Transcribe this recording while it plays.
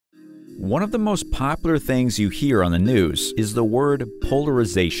One of the most popular things you hear on the news is the word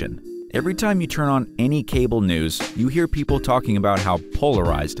polarization. Every time you turn on any cable news, you hear people talking about how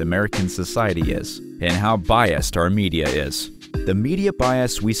polarized American society is and how biased our media is. The media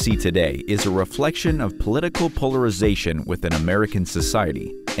bias we see today is a reflection of political polarization within American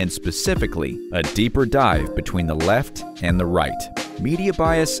society, and specifically, a deeper dive between the left and the right. Media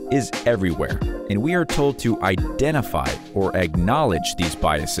bias is everywhere, and we are told to identify or acknowledge these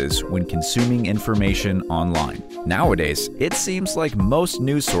biases when consuming information online. Nowadays, it seems like most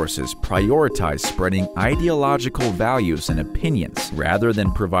news sources prioritize spreading ideological values and opinions rather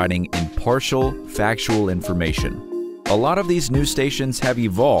than providing impartial, factual information. A lot of these news stations have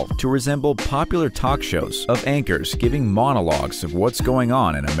evolved to resemble popular talk shows of anchors giving monologues of what's going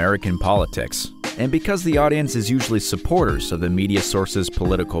on in American politics. And because the audience is usually supporters of the media source's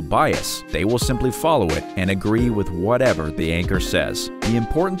political bias, they will simply follow it and agree with whatever the anchor says. The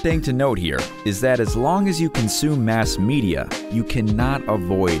important thing to note here is that as long as you consume mass media, you cannot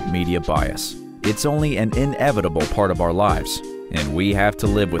avoid media bias. It's only an inevitable part of our lives, and we have to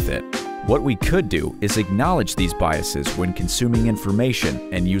live with it. What we could do is acknowledge these biases when consuming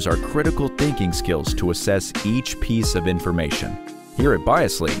information and use our critical thinking skills to assess each piece of information. Here at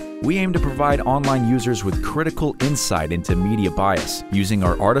Biasly, we aim to provide online users with critical insight into media bias using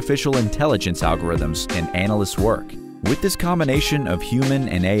our artificial intelligence algorithms and analysts' work. With this combination of human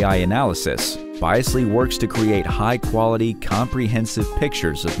and AI analysis, Biasly works to create high-quality, comprehensive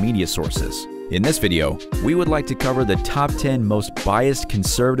pictures of media sources. In this video, we would like to cover the top 10 most biased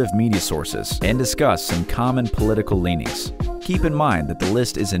conservative media sources and discuss some common political leanings. Keep in mind that the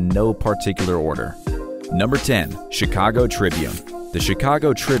list is in no particular order. Number 10. Chicago Tribune. The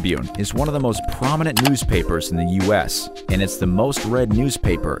Chicago Tribune is one of the most prominent newspapers in the U.S., and it's the most read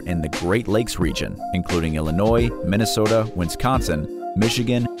newspaper in the Great Lakes region, including Illinois, Minnesota, Wisconsin,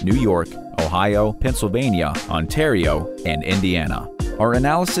 Michigan, New York, Ohio, Pennsylvania, Ontario, and Indiana. Our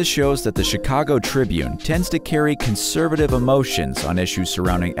analysis shows that the Chicago Tribune tends to carry conservative emotions on issues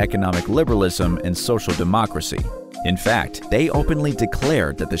surrounding economic liberalism and social democracy. In fact, they openly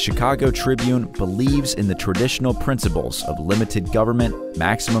declared that the Chicago Tribune believes in the traditional principles of limited government,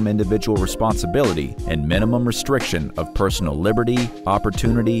 maximum individual responsibility, and minimum restriction of personal liberty,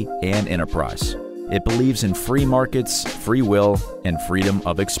 opportunity, and enterprise. It believes in free markets, free will, and freedom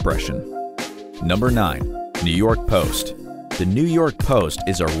of expression. Number 9. New York Post. The New York Post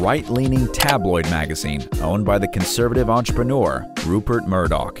is a right-leaning tabloid magazine owned by the conservative entrepreneur Rupert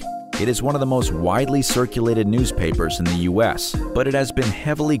Murdoch. It is one of the most widely circulated newspapers in the U.S., but it has been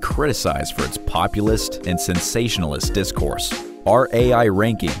heavily criticized for its populist and sensationalist discourse. Our AI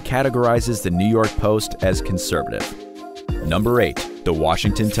ranking categorizes the New York Post as conservative. Number 8. The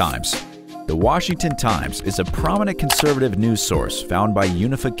Washington Times. The Washington Times is a prominent conservative news source found by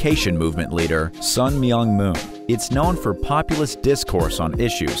Unification Movement leader Sun Myung Moon. It's known for populist discourse on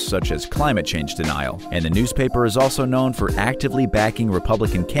issues such as climate change denial, and the newspaper is also known for actively backing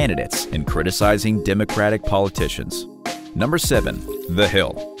Republican candidates and criticizing Democratic politicians. Number 7. The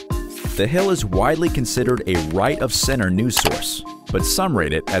Hill. The Hill is widely considered a right-of-center news source, but some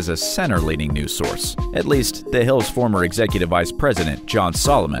rate it as a center-leaning news source. At least, The Hill's former executive vice president, John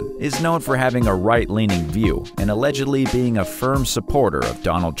Solomon, is known for having a right-leaning view and allegedly being a firm supporter of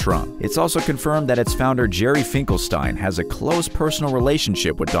Donald Trump. It's also confirmed that its founder, Jerry Finkelstein, has a close personal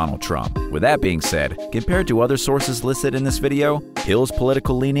relationship with Donald Trump. With that being said, compared to other sources listed in this video, Hill's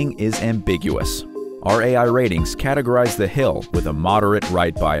political leaning is ambiguous. Our AI ratings categorize The Hill with a moderate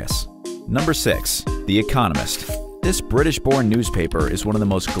right bias. Number 6. The Economist. This British-born newspaper is one of the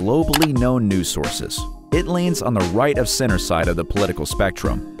most globally known news sources. It leans on the right-of-center side of the political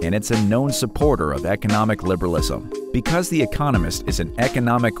spectrum, and it's a known supporter of economic liberalism. Because The Economist is an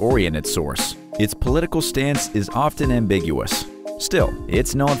economic-oriented source, its political stance is often ambiguous. Still,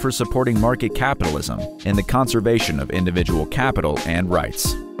 it's known for supporting market capitalism and the conservation of individual capital and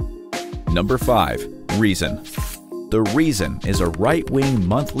rights. Number 5. Reason. The Reason is a right-wing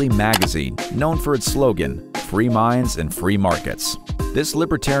monthly magazine known for its slogan, "Free minds and free markets." This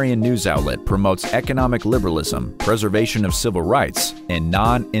libertarian news outlet promotes economic liberalism, preservation of civil rights, and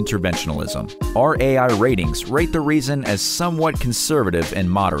non-interventionalism. Our AI ratings rate The Reason as somewhat conservative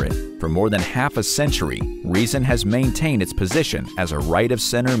and moderate. For more than half a century, Reason has maintained its position as a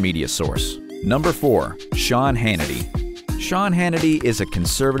right-of-center media source. Number 4. Sean Hannity. Sean Hannity is a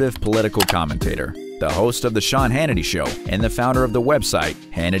conservative political commentator, the host of The Sean Hannity Show, and the founder of the website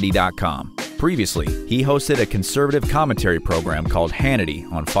Hannity.com. Previously, he hosted a conservative commentary program called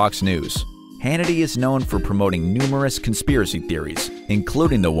Hannity on Fox News. Hannity is known for promoting numerous conspiracy theories,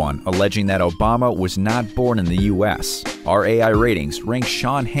 including the one alleging that Obama was not born in the US. Our AI ratings rank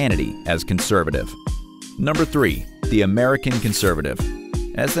Sean Hannity as conservative. Number 3. The American Conservative.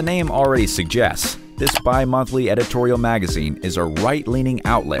 As the name already suggests, this bi-monthly editorial magazine is a right-leaning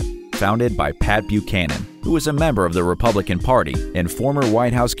outlet founded by Pat Buchanan, who is a member of the Republican Party and former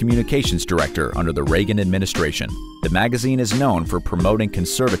White House communications director under the Reagan administration. The magazine is known for promoting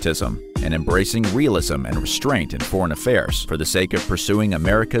conservatism and embracing realism and restraint in foreign affairs for the sake of pursuing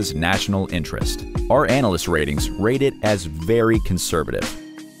America's national interest. Our analyst ratings rate it as very conservative.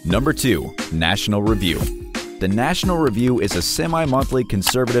 Number 2. National Review. The National Review is a semi-monthly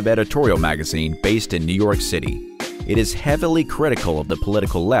conservative editorial magazine based in New York City. It is heavily critical of the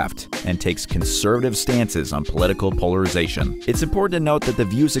political left and takes conservative stances on political polarization. It's important to note that the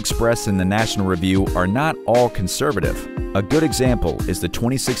views expressed in the National Review are not all conservative. A good example is the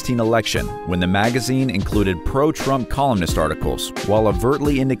 2016 election, when the magazine included pro-Trump columnist articles while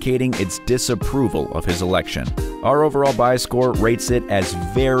overtly indicating its disapproval of his election. Our overall bias score rates it as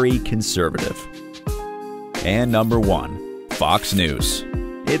very conservative. And number 1. Fox News.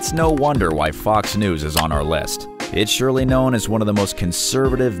 It's no wonder why Fox News is on our list. It's surely known as one of the most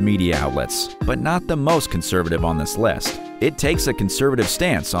conservative media outlets, but not the most conservative on this list. It takes a conservative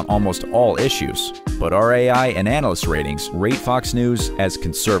stance on almost all issues, but our AI and analyst ratings rate Fox News as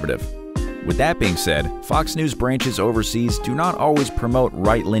conservative. With that being said, Fox News branches overseas do not always promote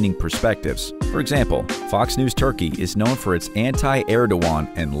right-leaning perspectives. For example, Fox News Turkey is known for its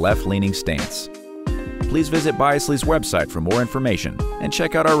anti-Erdogan and left-leaning stance. Please visit Biasly's website for more information and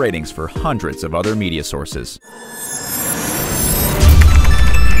check out our ratings for hundreds of other media sources.